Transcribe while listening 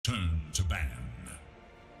ban.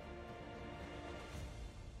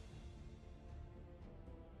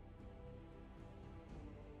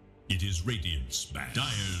 It is Radiant's ban.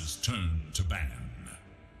 Dire's turn to ban.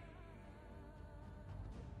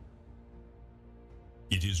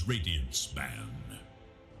 It is Radiant's ban.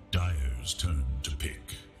 Dire's turn to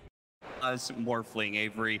pick. Morphling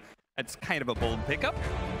Avery. That's kind of a bold pickup.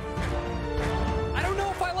 I don't know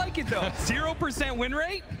if I like it though. 0% win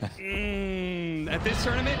rate? At this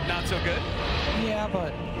tournament, not so good. Yeah,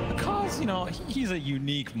 but because, you know, he's a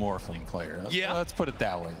unique Morphling player. Yeah. Let's put it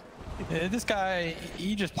that way. This guy,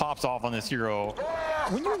 he just pops off on this hero.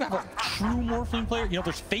 When you have a true Morphling player, you know,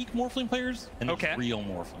 there's fake Morphling players and there's real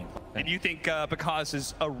Morphling players. And you think because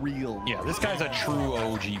is a real... Yeah, this guy's a true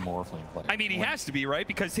OG Morphling player. I mean, he has to be, right?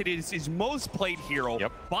 Because it is his most played hero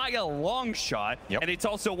by a long shot, and it's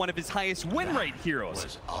also one of his highest win rate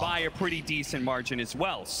heroes by a pretty decent margin as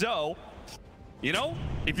well. So, you know,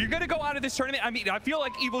 if you're going to go out of this tournament, I mean, I feel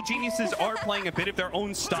like Evil Geniuses are playing a bit of their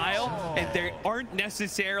own style, and they aren't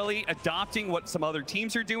necessarily adopting what some other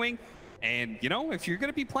teams are doing. And, you know, if you're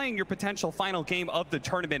going to be playing your potential final game of the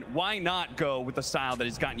tournament, why not go with the style that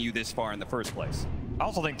has gotten you this far in the first place? I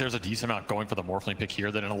also think there's a decent amount going for the Morphling pick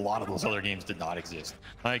here that in a lot of those other games did not exist.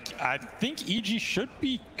 Like, I think EG should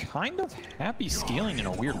be kind of happy scaling in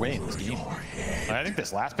a weird way in this game. I think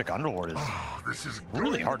this last pick Underlord is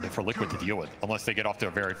really hard for Liquid to deal with, unless they get off to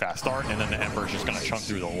a very fast start and then the Ember is just going to chunk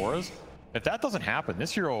through the auras. If that doesn't happen,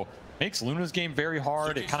 this hero makes Luna's game very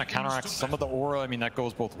hard. It kind of counteracts some of the aura. I mean, that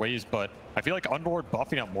goes both ways, but I feel like Underlord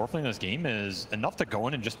buffing up Morphling in this game is enough to go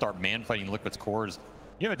in and just start man-fighting Liquid's cores.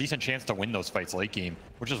 You have a decent chance to win those fights late game,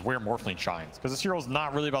 which is where Morphling shines. Because this hero is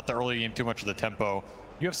not really about the early game too much of the tempo.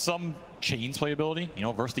 You have some chains playability, you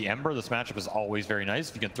know, versus the Ember. This matchup is always very nice.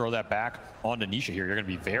 If you can throw that back onto Nisha here, you're going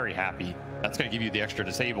to be very happy. That's going to give you the extra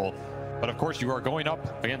disable. But of course, you are going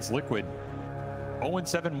up against Liquid.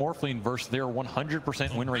 0-7 Morphling versus their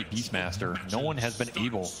 100% win rate Beastmaster. No one has been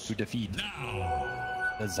able to defeat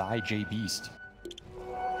the Zai J Beast.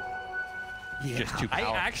 Yeah, just too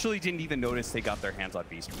powerful. I actually didn't even notice they got their hands on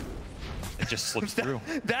Beast. It just slips through.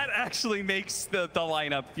 That actually makes the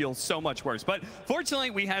lineup feel so much worse. But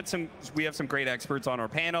fortunately, we have some great experts on our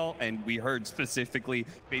panel, and we heard specifically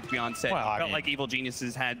Faith Beyond said felt like Evil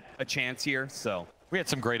Geniuses had a chance here. So we had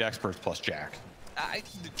some great experts plus Jack.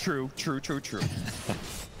 True.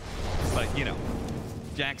 But, you know,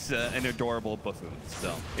 Jack's an adorable buffoon,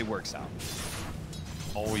 so it works out.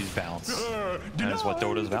 Always bounce. That is what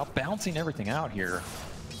Dota is about, bouncing everything out here.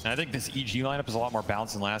 And I think this EG lineup is a lot more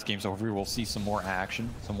balanced than last game, so hopefully we'll see some more action,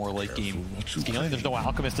 some more late game scaling. There's no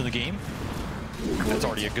Alchemist in the game. That's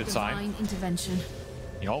already a good sign. Intervention.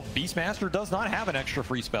 You know, Beastmaster does not have an extra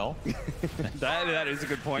free spell. that is a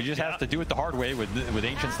good point. He just has to do it the hard way with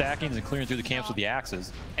ancient stackings and clearing through the camps with the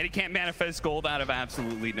axes. And he can't manifest gold out of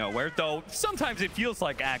absolutely nowhere, though sometimes it feels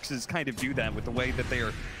like axes kind of do that with the way that they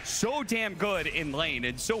are so damn good in lane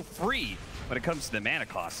and so free when it comes to the mana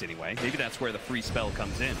cost anyway. Maybe that's where the free spell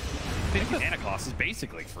comes in. I think the mana cost is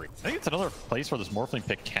basically free. I think it's another place where this Morphling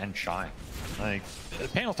pick can shine. Like, the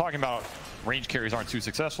panel's talking about range carries aren't too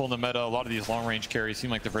successful in the meta. A lot of these long range carries seem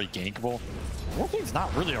like they're very gankable. Morphling's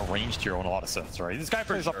not really a ranged hero in a lot of sense, right? This guy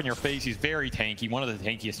plays up in your face. He's very tanky, one of the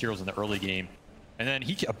tankiest heroes in the early game. And then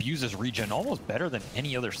he abuses regen almost better than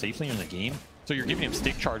any other safe lane in the game. So you're giving him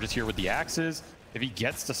stick charges here with the axes. If he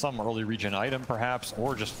gets to some early regen item, perhaps,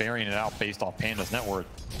 or just varying it out based off Panda's net worth,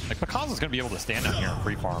 like Picazo's going to be able to stand down here and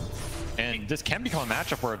free farm. And this can become a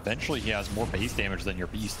matchup where eventually he has more base damage than your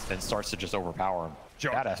beast and starts to just overpower him.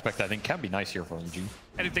 Sure. That aspect, I think, can be nice here for EG.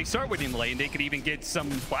 And if they start with him lane, they could even get some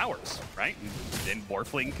flowers, right? And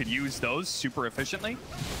Morphling could use those super efficiently.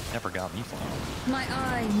 Never got me flowers. My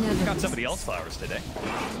eye never got somebody else flowers today.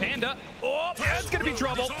 Panda. Oh, that's going to be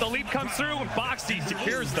trouble. The leap comes through, and Boxy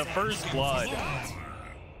secures the first blood.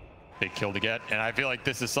 Big kill to get, and I feel like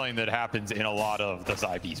this is something that happens in a lot of the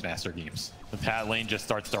Zai Beastmaster games. The Pat lane just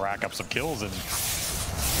starts to rack up some kills, and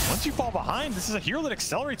once you fall behind, this is a hero that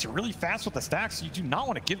accelerates really fast with the stacks, so you do not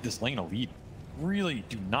want to give this lane a lead. Really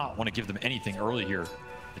do not want to give them anything early here.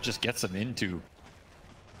 It just gets them into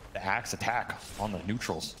the axe attack on the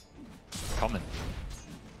neutrals. Coming.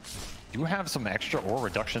 Do have some extra ore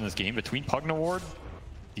reduction in this game between Pugna Ward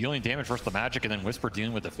dealing damage versus the magic, and then Whisper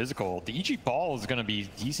dealing with the physical. The EG ball is going to be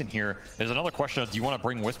decent here. There's another question of, do you want to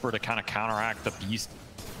bring Whisper to kind of counteract the Beast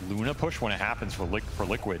Luna push when it happens for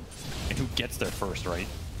Liquid? And who gets there first, right?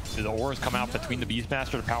 Do the ores come out between the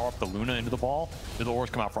Beastmaster to power up the Luna into the ball? Do the ores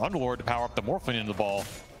come out for Underlord to power up the Morphling into the ball?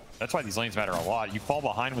 That's why these lanes matter a lot. You fall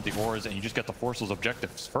behind with the ores and you just get to force those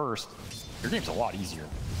objectives first, your game's a lot easier.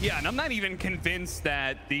 Yeah, and I'm not even convinced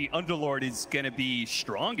that the Underlord is going to be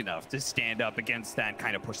strong enough to stand up against that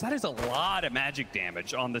kind of push. That is a lot of magic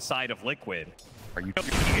damage on the side of Liquid. Are you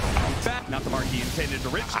back? Not the mark he intended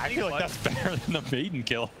originally. I feel like that's better than the Maiden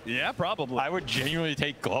kill. Yeah, probably. I would genuinely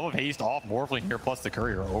take Glove of Haste off Morphling here plus the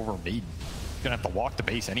Courier over Maiden. Gonna have to walk the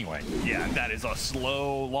base anyway. Yeah, that is a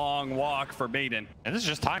slow, long walk for Maiden. And this is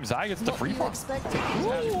just time Zai gets the free farm.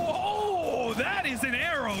 Oh, that is an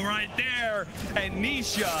arrow right there. And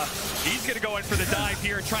Nisha, he's gonna go in for the dive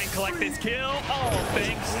here and try and collect this kill. All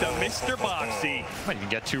thanks to Mr. Boxy. Might even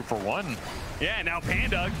get 2 for 1. Yeah, now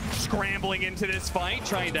Panda scrambling into this fight,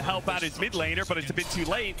 trying to help out his mid laner, but it's a bit too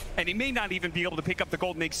late, and he may not even be able to pick up the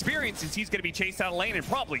golden experience as he's going to be chased out of lane and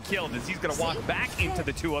probably killed as he's going to walk back into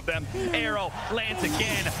the two of them. Arrow lands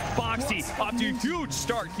again. Boxy off to a huge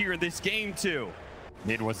start here in this game too.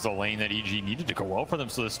 Mid was the lane that EG needed to go well for them,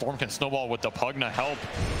 so the Storm can snowball with the Pugna help.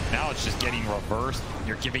 Now it's just getting reversed.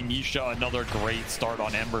 You're giving Nisha another great start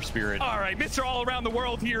on Ember Spirit. All right, Mr. All Around the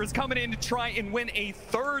World here is coming in to try and win a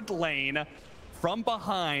third lane. From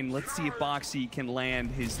behind, let's see if Boxy can land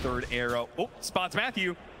his third arrow. Oh, spots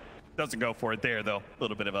Matthew. Doesn't go for it there, though. A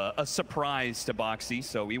little bit of a surprise to Boxy,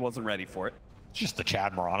 so he wasn't ready for it. It's just the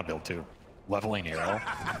Chad Morana build, too. Leveling arrow.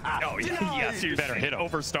 Oh, yeah, so you better hit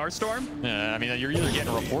over Starstorm? Yeah, I mean, you're either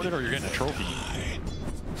getting reported or you're getting a trophy.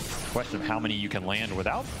 Question of how many you can land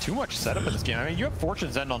without too much setup in this game. I mean, you have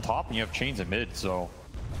Fortune's End on top and you have Chains in mid, so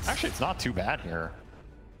actually it's not too bad here.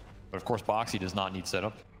 But of course, Boxy does not need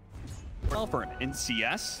setup. Well, for an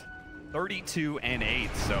NCS,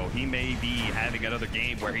 32-8, so he may be having another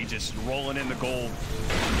game where he's just rolling in the gold.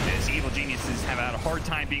 As Evil Geniuses have had a hard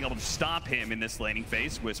time being able to stop him in this laning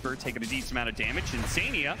phase. Whisper taking a decent amount of damage.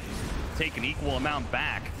 Insania take an equal amount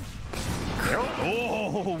back.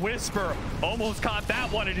 Oh, Whisper almost caught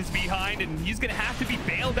that one in his behind, and he's going to have to be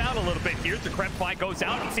bailed out a little bit here. The Crep fight goes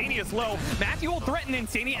out. Insania's low. Matthew will threaten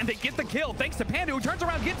Insania, and they get the kill thanks to Panda, who turns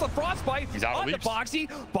around, gets the Frostbite. He's out on the Boxy.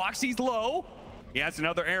 Boxy's low. He has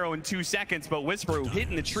another arrow in 2 seconds, but Whisper, who hit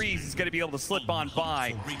in the trees, is going to be able to slip on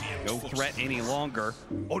by. No threat any longer.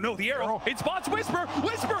 Oh, no, the arrow. It spots Whisper.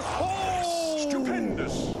 Whisper. Oh!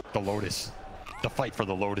 Stupendous. The Lotus. The fight for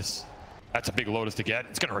the Lotus. That's a big Lotus to get.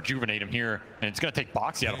 It's going to rejuvenate him here, and it's going to take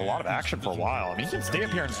Boxy out of a lot of action for a while. I mean, he can stay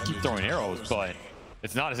up here and keep throwing arrows, but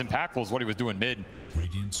it's not as impactful as what he was doing mid.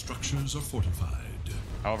 Radiant structures are fortified.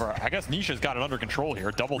 However, I guess Nisha's got it under control here.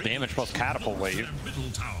 Double damage plus catapult wave.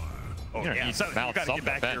 Middle tower. Oh, yeah, so you got to get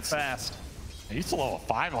back here fast. And he's level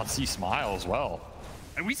 5 on C Smile as well.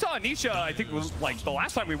 And we saw Nisha, I think, was like the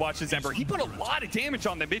last time we watched this Ember, he put a lot of damage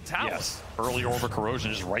on the mid tower. Yes, early Orb of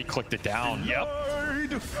Corrosion, just right-clicked it down.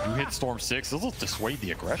 Yep. You hit Storm 6, this will dissuade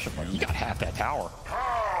the aggression, but you got half that tower.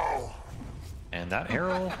 And that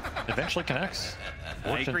arrow eventually connects.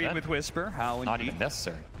 I agree with Whisper. How not even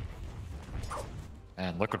necessary.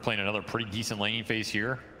 And Liquid playing another pretty decent laning phase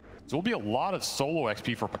here. So will be a lot of solo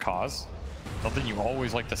XP for Pakaz. Something you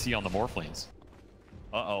always like to see on the Morphlings.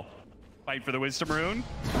 Uh-oh. Fight for the Wisdom Rune.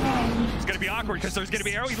 It's going to be awkward because there's going to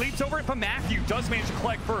be arrow. He leaps over it, but Matthew does manage to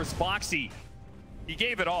collect first. Boxy, he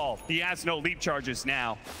gave it all. He has no leap charges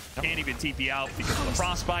now. Can't even TP out because of the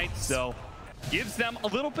Frostbite, so gives them a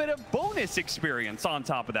little bit of bonus experience on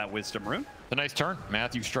top of that Wisdom Rune. A nice turn.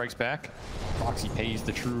 Matthew strikes back. Boxy pays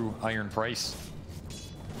the true iron price.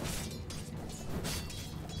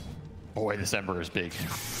 Boy, this Ember is big.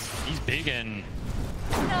 He's big, and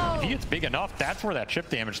if he gets big enough, that's where that chip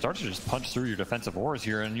damage starts to just punch through your defensive auras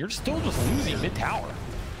here, and you're still just losing mid-tower.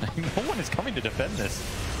 No one is coming to defend this.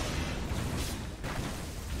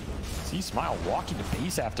 See Smile walking to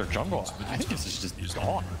base after jungle. I think this is just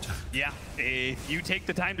gone. Yeah, if you take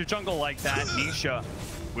the time to jungle like that, Nisha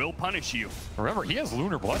will punish you. Remember, he has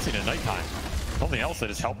Lunar Blessing at nighttime. Something else that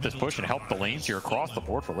has helped this push and helped the lanes here across the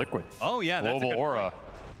board for Liquid. Oh yeah, that's Global Aura.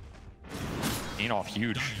 Ain't off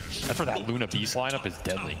huge. That's where that Luna Beast lineup is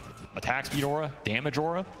deadly. Attack speed aura, damage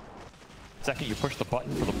aura. Second you push the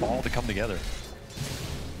button for the ball to come together.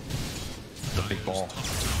 The big ball.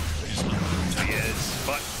 He is,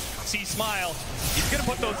 but see Smile, he's gonna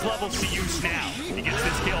put those levels to use now. He gets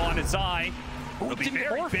this kill on his eye. It'll be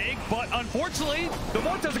very big, but unfortunately, the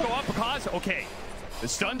morph doesn't go up because, okay, the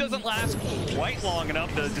stun doesn't last quite long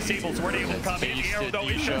enough. The disables weren't able to come in. The arrow, though,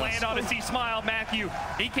 is going to land on a C-Smile. Matthew,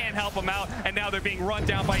 he can't help him out, and now they're being run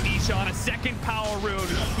down by Nisha on a second power rune.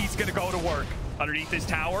 He's going to go to work. Underneath this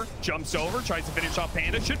tower, jumps over, tries to finish off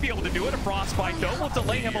Panda. Should be able to do it. A Frostbite, though, will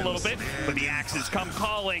delay him a little bit, but the axes come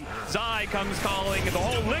calling. Zai comes calling, and the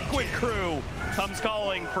whole Liquid crew comes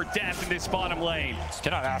calling for death in this bottom lane.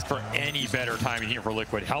 Cannot ask for any better timing here for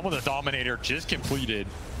Liquid. Helm of the Dominator just completed.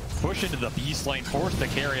 Push into the beast lane, forced to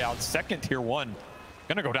carry out second tier 1.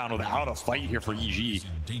 Gonna go down without a fight here for EG.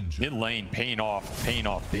 Mid lane paying off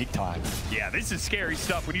big time. Yeah, this is scary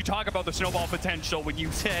stuff. When you talk about the snowball potential, when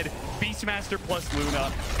you said Beastmaster plus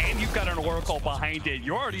Luna, and you've got an Oracle behind it,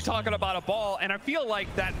 you're already talking about a ball, and I feel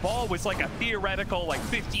like that ball was like a theoretical, like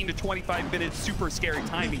 15 to 25 minutes super scary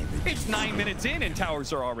timing. It's 9 minutes in, and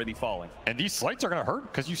towers are already falling. And these slights are gonna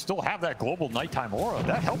hurt because you still have that global nighttime aura.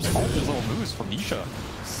 That helps all these little moves from Nisha.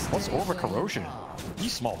 Plus Orb Corrosion.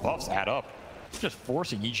 These small buffs add up. Just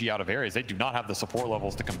forcing EG out of areas. They do not have the support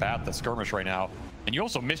levels to combat the skirmish right now. And you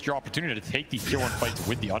also missed your opportunity to take these tier 1 fights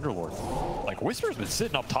with the Underlord. Like, Whisper's been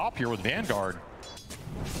sitting up top here with Vanguard.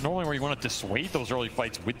 Normally where you want to dissuade those early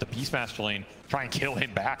fights with the Beastmaster lane, try and kill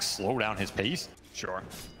him back, slow down his pace. Sure.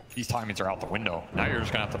 These timings are out the window. Now you're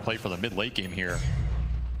just going to have to play for the mid-late game here.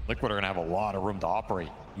 Liquid are going to have a lot of room to operate.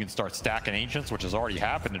 You can start stacking Ancients, which has already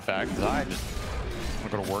happened, in fact. I just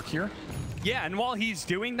want to go to work here. Yeah, and while he's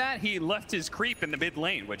doing that, he left his creep in the mid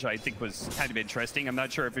lane, which I think was kind of interesting. I'm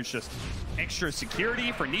not sure if it's just extra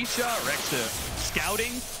security for Nisha or extra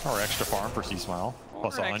scouting. Or extra farm for C-Smile.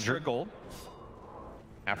 Plus 100. Extra gold.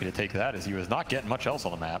 Happy to take that as he was not getting much else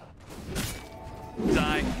on the map.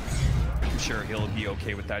 I'm sure he'll be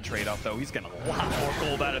okay with that trade-off, though. He's getting a lot more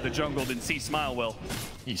gold out of the jungle than C-Smile will.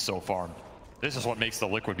 He's so farmed. This is what makes the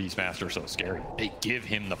Liquid Beastmaster so scary. They give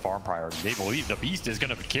him the farm priority. They believe the Beast is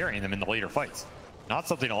going to be carrying them in the later fights. Not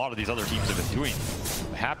something a lot of these other teams have been doing.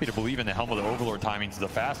 I'm happy to believe in the Helm of the Overlord timings. The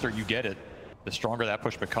faster you get it, the stronger that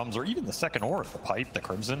push becomes, or even the second Aura, the Pipe, the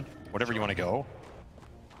Crimson, whatever you want to go.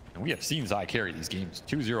 And we have seen Zai carry these games.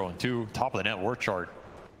 2-0 and 2, top of the net worth chart.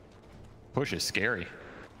 Push is scary.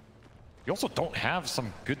 You also don't have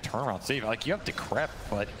some good turnaround save. Like, you have Decrep,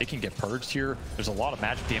 but it can get purged here. There's a lot of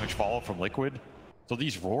magic damage follow from Liquid. So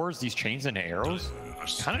these roars, these chains into arrows,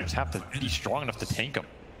 kind of just have to be strong enough to tank them.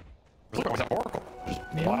 Look at that Oracle. Just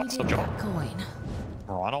blasts the jump.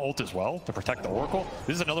 Mirana ult as well to protect the Oracle.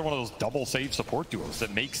 This is another one of those double save support duos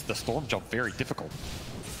that makes the Storm Jump very difficult.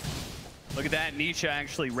 Look at that, Nisha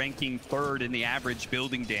actually ranking 3rd in the average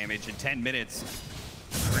building damage in 10 minutes.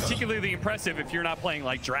 Particularly impressive if you're not playing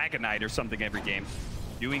like Dragon Knight or something every game.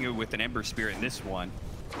 Doing it with an Ember Spirit in this one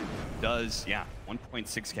does, yeah,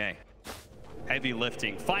 1.6k. Heavy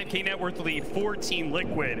lifting. 5k net worth lead for Team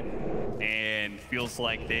Liquid. And feels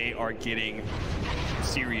like they are getting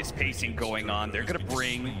serious pacing going on. They're going to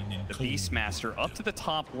bring the Beastmaster up to the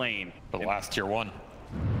top lane. For the last tier 1.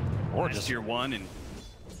 Or just tier 1 and...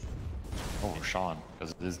 Oh, Sean,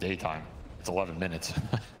 because it is daytime. It's 11 minutes.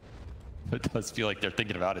 It does feel like they're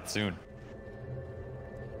thinking about it soon.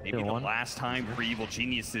 Maybe the last time for Evil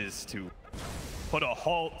Geniuses to put a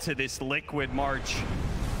halt to this Liquid march.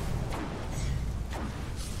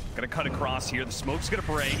 Gonna cut across here. The smoke's gonna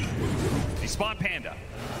break. They spawn Panda.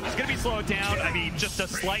 He's gonna be slowed down. I mean, just a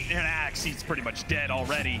slight and an axe. He's pretty much dead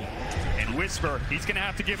already. And Whisper, he's gonna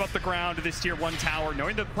have to give up the ground to this tier 1 tower,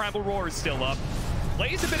 knowing that the Primal Roar is still up.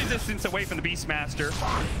 Plays a bit of distance away from the Beastmaster.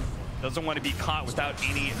 Doesn't want to be caught without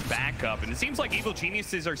any backup. And it seems like Evil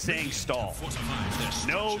Geniuses are saying stall.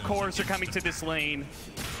 No cores are coming to this lane.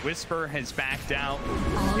 Whisper has backed out.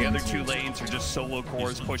 The other 2 lanes are just solo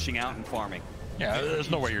cores pushing out and farming. Yeah, there's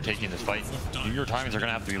no way you're taking this fight. Your timings are going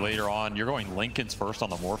to have to be later on. You're going Linken's first on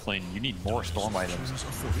the Morph lane. You need more Storm items.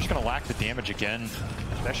 You're just going to lack the damage again,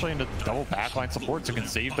 especially into double backline supports that can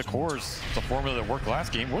save the cores. It's a formula that worked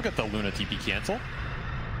last game. We'll get the Luna TP cancel.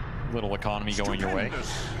 Little economy going your way.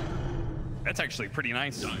 That's actually pretty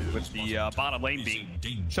nice with the bottom lane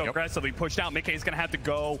being so aggressively pushed out. Mickey is going to have to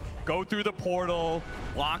go through the portal,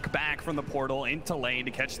 walk back from the portal into lane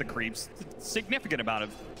to catch the creeps. Significant amount of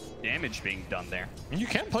damage being done there. And you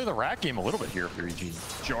can play the rat game a little bit here for EG.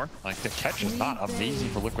 Sure. Like, the catch is not amazing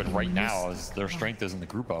for Liquid right now as their strength is in the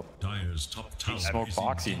group up. Smoke,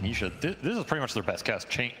 Foxy, and Nisha. This is pretty much their best cast.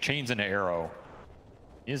 Chains into arrow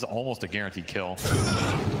is almost a guaranteed kill.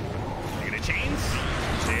 Taking a chains.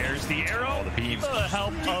 There's the arrow, the beam. The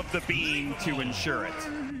help of the beam to ensure it.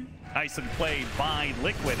 Nicely played by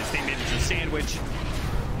Liquid as they manage to sandwich.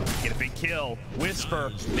 Get a big kill.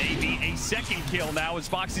 Whisper, maybe a second kill now as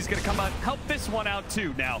Foxy's gonna come out, help this one out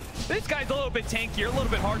too. Now, this guy's a little bit tankier, a little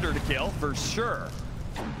bit harder to kill for sure.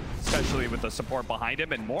 Especially with the support behind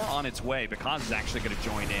him and more on its way. Because is actually gonna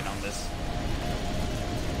join in on this.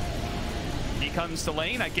 He comes to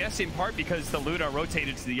lane, I guess in part because the Luna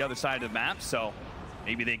rotated to the other side of the map, so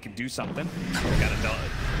maybe they can do something. Got a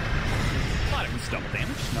dodge. Thought it was double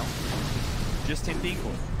damage. No. Just him being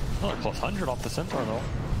cool. Oh, plus 100 off the Centaur, though.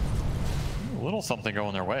 A little something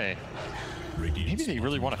going their way. Maybe they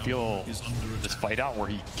really want to feel this fight out where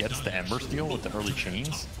he gets the Ember steal with the early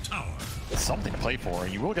chains. It's something to play for.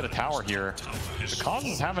 You will get a tower here. The Cause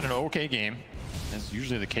is having an okay game. That's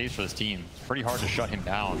usually the case for this team. It's pretty hard to shut him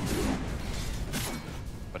down.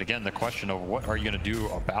 But again, the question of what are you going to do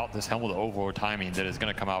about this Helm of the Overlord timing that is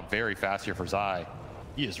going to come out very fast here for Zai.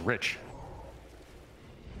 He is rich.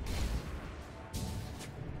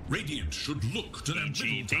 Radiant should look to their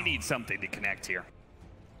middle They need something to connect here.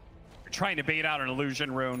 They're trying to bait out an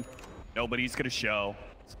illusion rune. Nobody's going to show.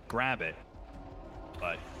 So grab it.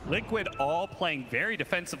 But Liquid all playing very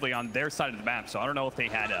defensively on their side of the map, so I don't know if they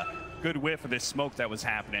had a good whiff of this smoke that was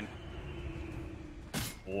happening.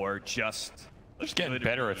 Or just getting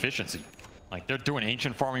better efficiency. Like, they're doing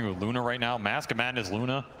ancient farming with Luna right now. Mask of Madness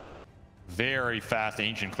Luna. Very fast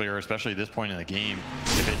ancient clear, especially at this point in the game.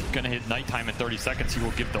 If it's going to hit nighttime in 30 seconds, he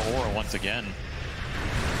will give the aura once again.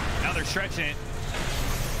 Now they're stretching it.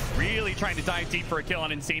 Really trying to dive deep for a kill on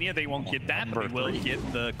Insania. They won't get that, but they will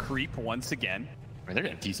get the creep once again. I mean, they're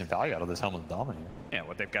getting decent value out of this Helmet of Dominator. Yeah,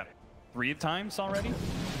 what they've got 3 times already?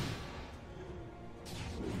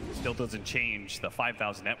 Still doesn't change the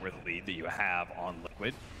 5,000 net worth lead that you have on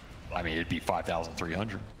Liquid. I mean, it'd be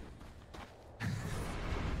 5,300.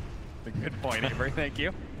 A good point, Avery. Thank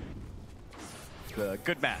you.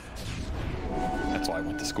 Good math. That's why I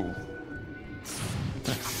went to school.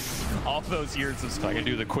 All those years of school. I can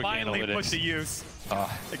do the quick finally analytics. Put to use. I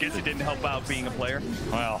guess it didn't help out being a player.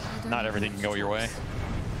 Well, not everything can go your way.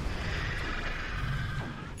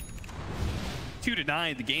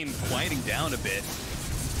 2-9, the game quieting down a bit.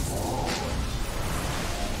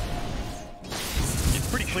 It's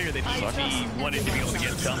pretty clear that EG wanted to be able to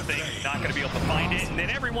get something, not going to be able to find it, and then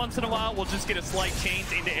every once in a while we'll just get a slight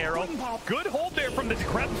change into Arrow. Good hold there from the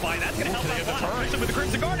Decrepify. That's going to help out a lot, especially with the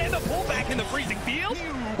Crimson Guard and the pullback in the freezing field.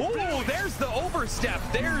 Ooh, there's the overstep.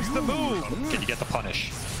 There's the move. Can you get the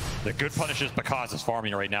punish? The good punish is Bakaz is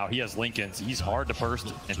farming right now. He has Lincolns. He's hard to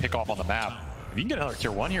burst and pick off on the map. If you can get another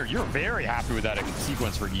tier 1 here, you're very happy with that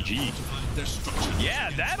sequence for EG. Yeah,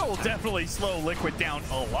 that'll definitely slow Liquid down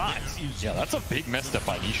a lot. Yeah, that's a big messed up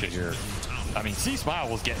by Nisha here. I mean, C-Smile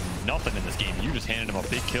was getting nothing in this game. You just handed him a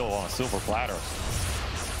big kill on a silver platter.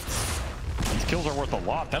 These kills are worth a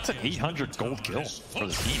lot. That's an 800 gold kill for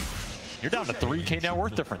the team. You're down to 3k net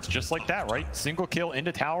worth difference, just like that, right? Single kill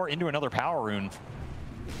into tower, into another power rune.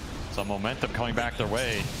 Some momentum coming back their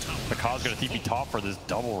way. Bakaz gonna TP top for this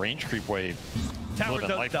double range creep wave. Tower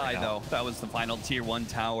does die though. That was the final tier 1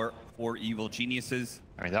 tower for Evil Geniuses.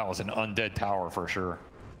 I mean, that was an undead tower for sure.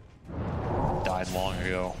 Died long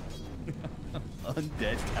ago.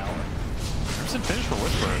 Undead tower. Crimson finish for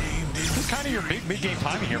Whisper. This is kind of your big mid-game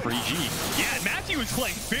timing here for EG. Yeah, and Matthew is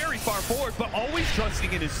playing very far forward, but always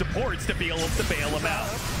trusting in his supports to be able to bail him out.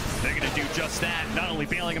 They're going to do just that, not only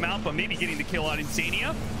bailing him out, but maybe getting the kill on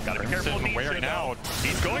Insania. Got to be careful of wearing out.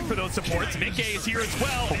 He's going for those supports. Mickey is here as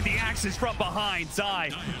well, and the axe is from behind.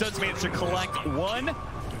 Zai does manage to collect 1.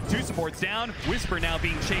 2 supports down. Whisper now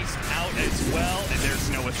being chased out as well, and there's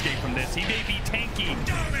no escape from this. He may be tanky,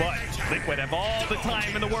 but Liquid have all the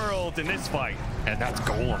time in the world in this fight. And that's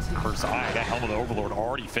Golem for Zai. That Helm of the Overlord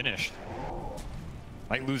already finished.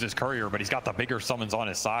 Might lose his courier, but he's got the bigger summons on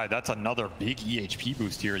his side. That's another big EHP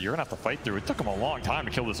boost here. You're gonna have to fight through. It took him a long time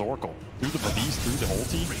to kill this Oracle. Through the Bavis, through the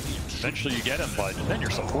ulti. Eventually you get him, but then your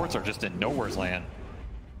supports are just in nowhere's land.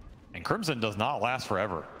 And Crimson does not last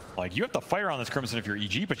forever. Like, you have to fight around this Crimson if you're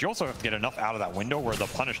EG, but you also have to get enough out of that window where the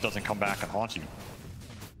punish doesn't come back and haunt you.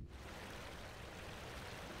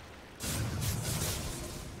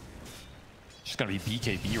 Just gonna be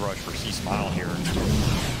BKB rush for C-Smile here.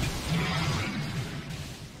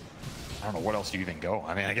 I don't know what else do you even go.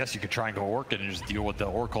 I mean, I guess you could try and go Orchid and just deal with the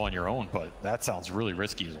Oracle on your own, but that sounds really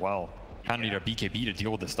risky as well. Kind of need a BKB to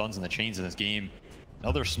deal with the stuns and the chains in this game.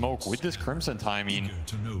 Another smoke with this Crimson timing.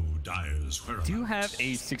 Do have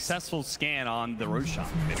a successful scan on the Roshan.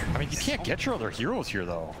 I mean, you can't get your other heroes here,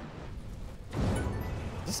 though.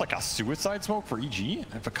 Is this like a suicide smoke for EG?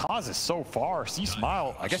 And Bakaz is so far.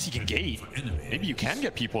 C-Smile, I guess he can gate. Maybe you can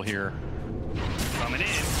get people here. Coming in.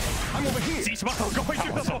 I'm over here. C-Smile going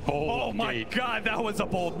through the... Oh my god, that was a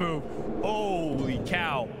bold move. Holy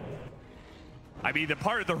cow. I mean, the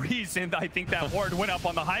part of the reason I think that ward went up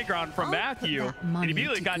on the high ground from Matthew, and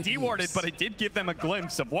immediately got de-warded, but it did give them a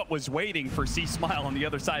glimpse of what was waiting for C-Smile on the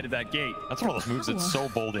other side of that gate. That's one of those moves that's so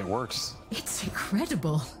bold it works. It's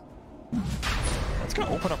incredible. It's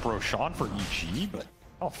gonna open up Roshan for EG, but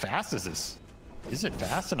how fast is this? Is it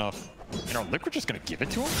fast enough? You know, Liquid just gonna give it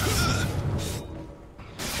to him?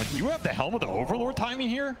 Like, you have the Helm of the Overlord timing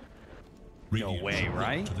here? No way,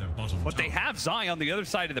 right? But they have Zai on the other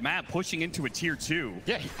side of the map pushing into a tier 2.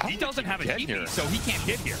 Yeah, he doesn't have a TP, so he can't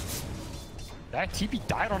get here. That TP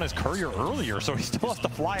died on his courier earlier, so he still has to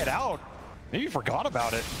fly it out. maybe forgot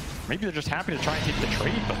about it. Maybe they're just happy to try and take the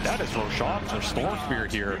trade, but that is Roshan's or Storm Spear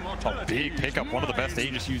here. A big pickup, one of the best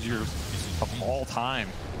Aegis users of all time.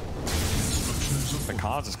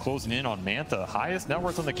 Because is closing in on Manta. Highest net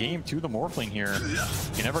worth in the game to the Morphling here.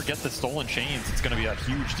 You never get the stolen chains, it's going to be a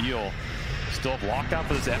huge deal. Still have lockdown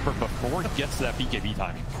for this Ember before he gets to that BKB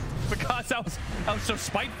timing. Because that was so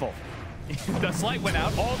spiteful. The slight went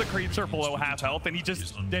out, all the creeps are below half health, and he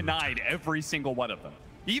just denied every single one of them.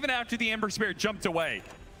 Even after the Ember Spirit jumped away,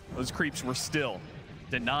 those creeps were still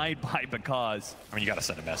denied by Because. I mean, you got to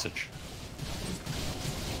send a message.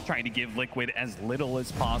 Trying to give Liquid as little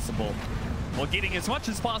as possible, while getting as much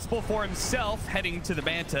as possible for himself, heading to the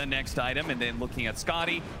Manta next item, and then looking at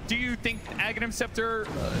Scotty. Do you think Aghanim Scepter,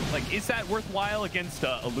 like, is that worthwhile against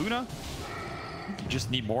Aluna? You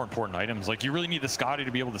just need more important items. Like, you really need the Scotty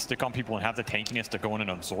to be able to stick on people and have the tankiness to go in and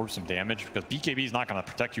absorb some damage, because BKB is not going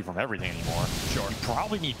to protect you from everything anymore. Sure. You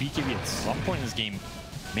probably need BKB at some point in this game.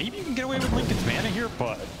 Maybe you can get away with Linken's mana here,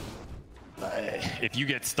 but if you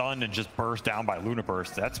get stunned and just burst down by Luna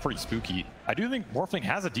Burst, that's pretty spooky. I do think Morphling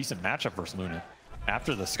has a decent matchup versus Luna.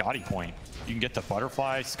 After the Scotty point, you can get to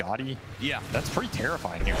Butterfly, Scotty. Yeah. That's pretty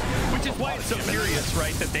terrifying here. Which is why it's so curious,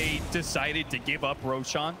 right, that they decided to give up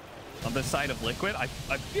Roshan on the side of Liquid. I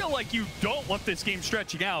feel like you don't want this game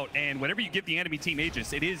stretching out, and whenever you give the enemy team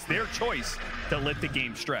Aegis, it is their choice to let the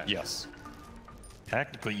game stretch. Yes.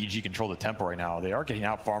 Technically, EG control the tempo right now. They are getting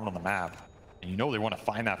out farmed on the map. And you know they want to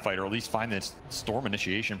find that fight, or at least find this Storm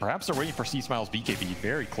initiation. Perhaps they're waiting for C-Smile's BKB.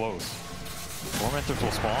 Very close. Tormentors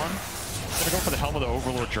will spawn. Gonna go for the Helm of the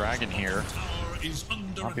Overlord Dragon here.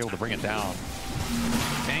 Not be able to bring it down.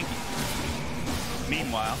 Tanky.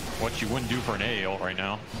 Meanwhile, what you wouldn't do for an AO right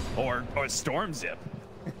now. Or Storm Zip.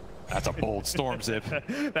 That's a bold Storm Zip.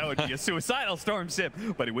 That would be a suicidal Storm Zip,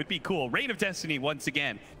 but it would be cool. Reign of Destiny once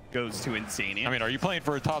again goes to Insania. I mean, are you playing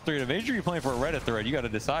for a top 3 in a major, or are you playing for a Reddit thread? You got to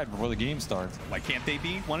decide before the game starts. Why can't they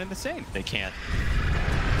be one and the same? They can't.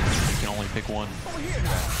 They can only pick one.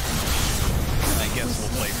 I guess we'll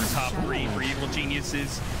play for top 3 for Evil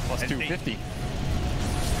Geniuses. Plus 250.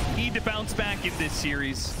 Need to bounce back in this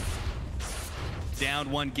series.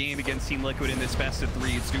 Down 1 game against Team Liquid in this best of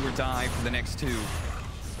 3. It's do or die for the next 2.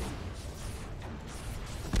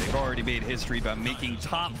 They've already made history by making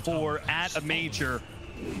top 4 at a major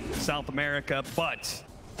South America, but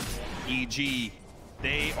EG,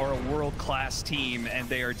 they are a world-class team, and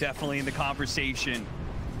they are definitely in the conversation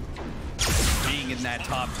being in that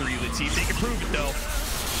top 3. Let's see if they can prove it, though.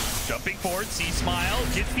 Jumping forward, C-Smile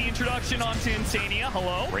gets the introduction onto Insania.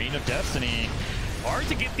 Hello. Reign of Destiny. Hard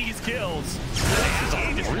to get these kills.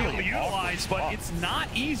 It's really utilized, but it's not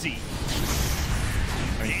easy.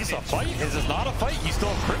 I mean, is this a fight? Is this not a fight? You still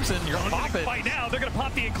have Crimson. You're gonna pop it. Fight now. They're gonna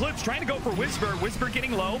pop the Eclipse, trying to go for Whisper. Whisper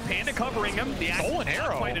getting low. Panda covering him. The stolen arrow.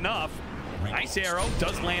 Not quite enough. Nice arrow.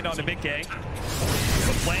 Does land on the Big K.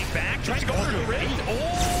 But playing back, trying to go through the rift.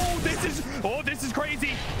 This is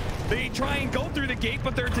crazy. They try and go through the gate,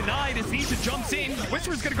 but they're denied as Nisha jumps in.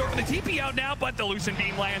 Whisper's gonna go for the TP out now, but the Lucent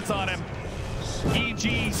Beam lands on him.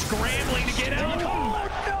 EG scrambling to get out.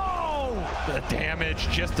 Oh no! The damage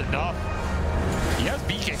just enough. He has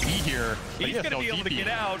BKB here. He's going to be able to get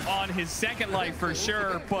out on his second life for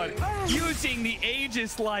sure, but using the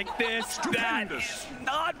Aegis like this, that is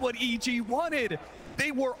not what EG wanted.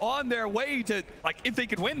 They were on their way to, like, if they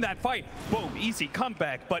could win that fight, boom, easy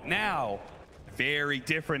comeback. But now, very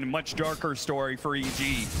different and much darker story for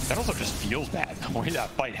EG. That also just feels bad, the way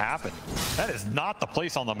that fight happened. That is not the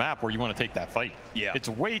place on the map where you want to take that fight. Yeah. It's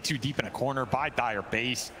way too deep in a corner by Dire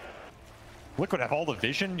base. Liquid have all the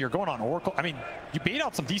vision. You're going on Oracle. I mean, you bait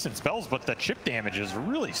out some decent spells, but the chip damage is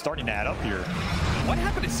really starting to add up here. What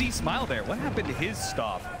happened to C-Smile there? What happened to his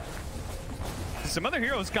stop? Some other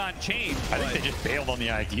heroes got changed. I think they just bailed on the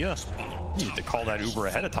idea. You need to call that Uber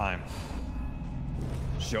ahead of time.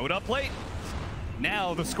 Showed up late.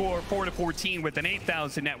 Now the score 4-14 with an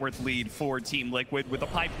 8,000 net worth lead for Team Liquid. With the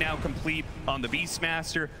pipe now complete on the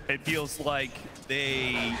Beastmaster, it feels like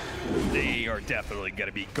they are definitely going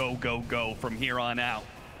to be go, go, go from here on out.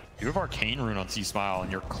 You have Arcane Rune on C-Smile,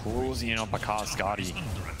 and you're closing in on Pekka Scotty.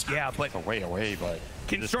 Yeah, but... It's a way away, but...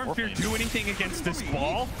 Can Stormfear do anything against this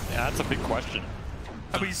ball? Yeah, that's a big question.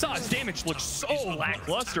 I mean, you saw his damage look so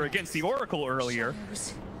lackluster against the Oracle earlier.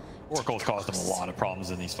 Oracle's caused them a lot of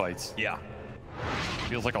problems in these fights. Yeah.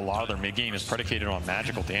 Feels like a lot of their mid-game is predicated on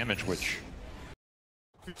magical damage, which...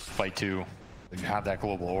 Fight 2, you have that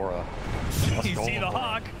global aura. You see the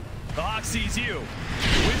Hawk. The Hawk sees you.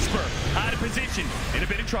 Whisper out of position. In a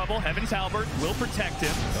bit of trouble. Heaven's Halberd will protect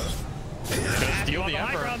him. Steal the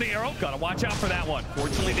high ground, the arrow. Gotta watch out for that one.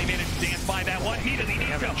 Fortunately, they managed to dance by that one. Immediately,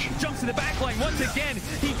 jumps to the back line once again.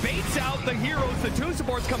 He baits out the heroes. The two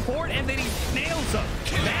supports come forward, and then he nails them.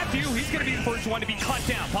 Matthew, he's gonna be the first one to be cut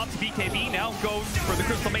down. Pops BKB, now goes for the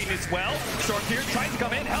Crystal Maiden as well. Storm here tries to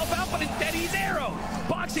come in, help out, but instead he's arrowed.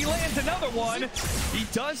 Boxy lands another one. He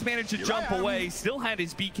does manage to jump away. Still had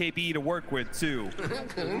his BKB to work with, too.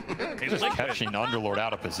 Just catching Underlord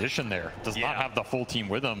out of position there. Does not have the full team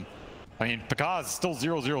with him. I mean, Pakaz still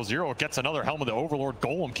 0-0-0. Gets another Helm of the Overlord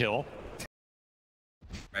Golem kill.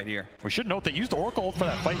 Right here. We should note they used Oracle ult for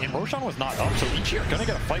that fight, and Roshan was not up, so each are gonna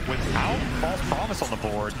get a fight without False Promise on the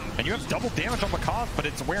board, and you have double damage on Pakaz, but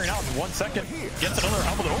it's wearing out in 1 second. Gets another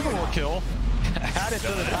Helm of the Overlord kill. Add it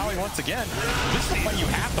to the tally once again. This is a fight you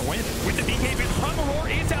have to win. With the BKB, the Primal Roar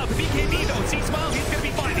is out. The BKB though, C-Smile, he's gonna be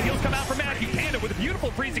fine. The heals come out from Matthew. Panda with a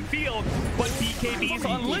beautiful freezing field, but BKB's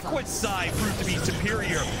on Liquid's side proved to be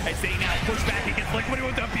superior as they now push back against Liquid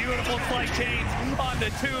with a beautiful slight chains on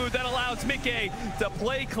the 2 that allows Mickey to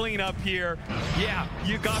play clean up here. Yeah,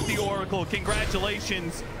 you got the Oracle.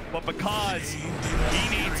 Congratulations. But because he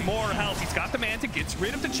needs more help, he's got the Manta, gets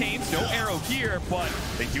rid of the chains, no arrow here, but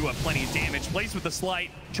they do have plenty of damage. Plays with the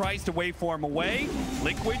slight, tries to waveform away.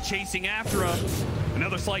 Liquid chasing after him.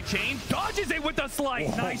 Another slight chain, dodges it with the slight.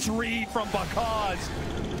 Whoa. Nice read from Bakaz.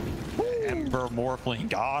 Ember Morphling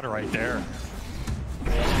God right there.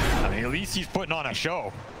 I mean, at least he's putting on a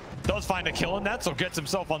show. Does find a kill in that, so gets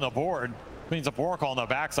himself on the board. Means a Oracle on the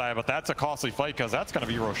backside, but that's a costly fight because that's going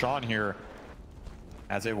to be Roshan here,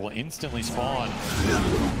 as it will instantly spawn.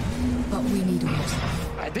 But we need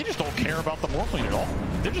more. They just don't care about the Morphling at all.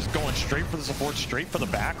 They're just going straight for the support, straight for the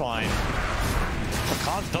backline.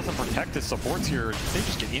 Pakaz doesn't protect his supports here. They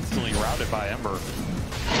just get instantly routed by Ember.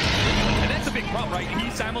 And that's a big problem, right?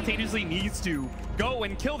 He simultaneously needs to go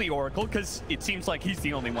and kill the Oracle because it seems like he's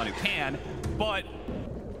the only one who can, but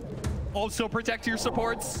also protect your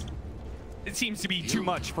supports. It seems to be too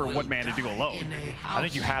much for one man to do alone. I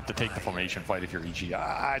think you have to take the formation fight if you're EG.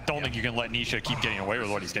 I don't think you can let Nisha keep getting away with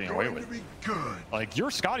what he's getting away with. Like, your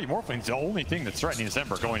Scotty Morphling's the only thing that's threatening this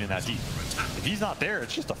Ember going in that deep. If he's not there,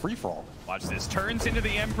 it's just a free-for-all. Watch this. Turns into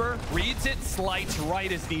the Ember, reads it, slights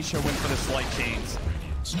right as Nisha went for the slight chains.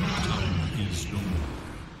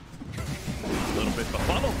 A little bit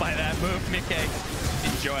befuddled by that move, Mickey.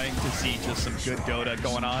 Enjoying to see just some good Dota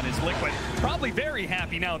going on as Liquid. Probably very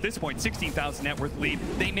happy now at this point. 16,000 net worth lead.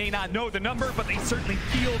 They may not know the number, but they certainly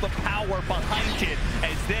feel the power behind it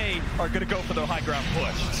as they are going to go for the high ground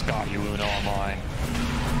push. Scotty Luna online.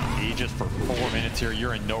 Aegis for 4 minutes here.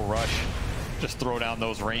 You're in no rush. Just throw down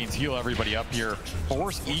those reins, heal everybody up here.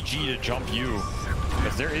 Force EG to jump you,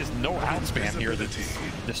 because there is no outspam here that's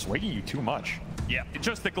dissuading you too much. Yeah, it's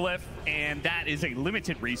just the glyph, and that is a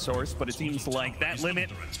limited resource, but it seems like that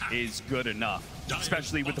limit is good enough,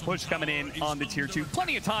 especially with the push coming in on the tier 2.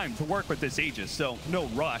 Plenty of time to work with this Aegis, so no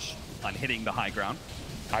rush on hitting the high ground.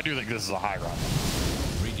 I do think this is a high ground.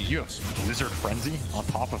 You have Lizard Frenzy on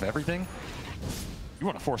top of everything. You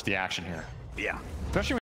want to force the action here. Yeah.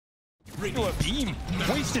 Especially when a beam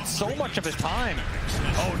wasted so much of his time.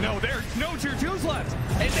 Oh no, there's no tier 2s left,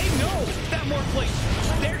 and they know that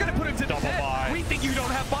Morphling, they're gonna put him to the test. We think you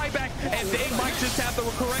don't have buyback, and they might just have the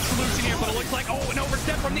correct solution here, but it looks like, oh, an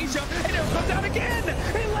overstep from Nisha, and it comes out again.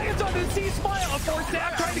 He lands on the C-Smile, a force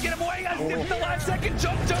stab, trying to get him away. In the last second,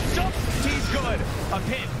 jump. He's good. A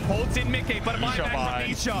pit holds in Mickey, but a buyback from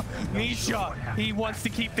Nisha. Nisha, he wants to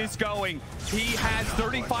keep this going. He has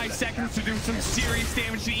 35 seconds to do some serious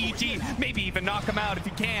damage to EG. Maybe even knock him out if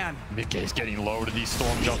he can. Mickey's getting low to these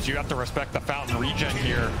storm jumps. You have to respect the fountain regen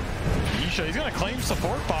here. Nisha, he's gonna claim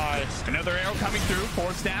support by another arrow coming through.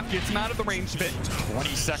 Force staff gets him out of the range bit. 20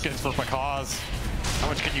 seconds for Pakaz. How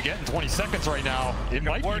much can you get in 20 seconds right now? It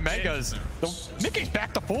might be megas. Mickey's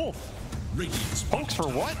back to full. Pokes for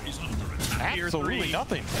what? Absolutely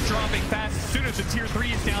nothing. Dropping fast as soon as the tier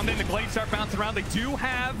 3 is down, then the glaives start bouncing around. They do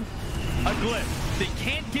have a glyph. They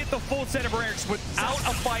can't get the full set of ranks without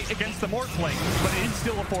a fight against the Morphling, but it is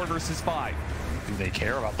still a 4 versus 5. Do they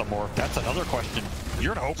care about the Morph? That's another question.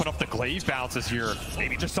 You're gonna open up the glaive bounces here.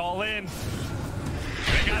 Maybe just all in.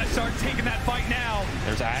 They gotta start taking that fight now.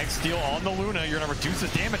 There's Ag Steel on the Luna. You're gonna reduce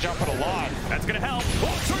his damage output a lot. That's gonna help.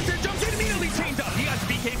 Oh, Sorcerer jumps in immediately, chains up. He has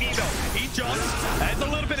BKB though. He jumps, has a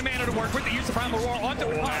little bit of mana to work with. The use of Primal Roar onto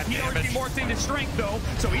Pakaz. He already morphs into strength though,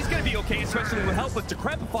 so he's gonna be okay, especially with help with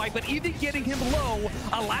Decrepify, but even getting him low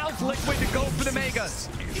allows Liquid to go for the Megas.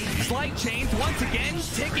 Slight chains once again,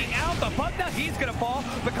 ticking out the button. He's gonna fall.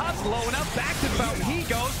 Pakaz low enough, back to the fountain he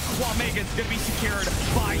goes, while Mega's gonna be secured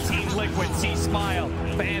by Team Liquid. C-Smile,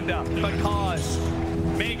 Panda, Pakaz.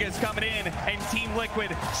 Mega's coming in, and Team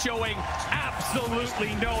Liquid showing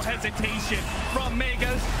absolutely no hesitation. From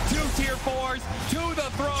Megas to tier 4s to the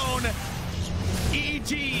throne.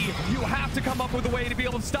 EG, you have to come up with a way to be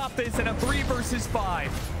able to stop this in a 3 versus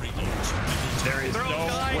 5. There is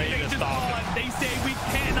no way to stop it. They say we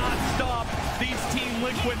cannot stop these Team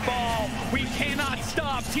Liquid ball. We cannot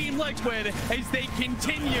stop Team Liquid as they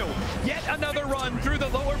continue yet another run through the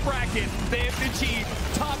lower bracket. They have achieved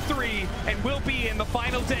top 3 and will be in the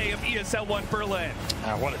final day of ESL 1 Berlin.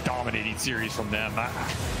 What a dominating series from them.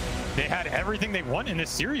 They had everything they want in this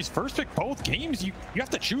series. First pick both games. You have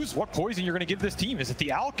to choose what poison you're going to give this team. Is it the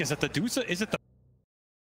Alk? Is it the Dusa? Is it the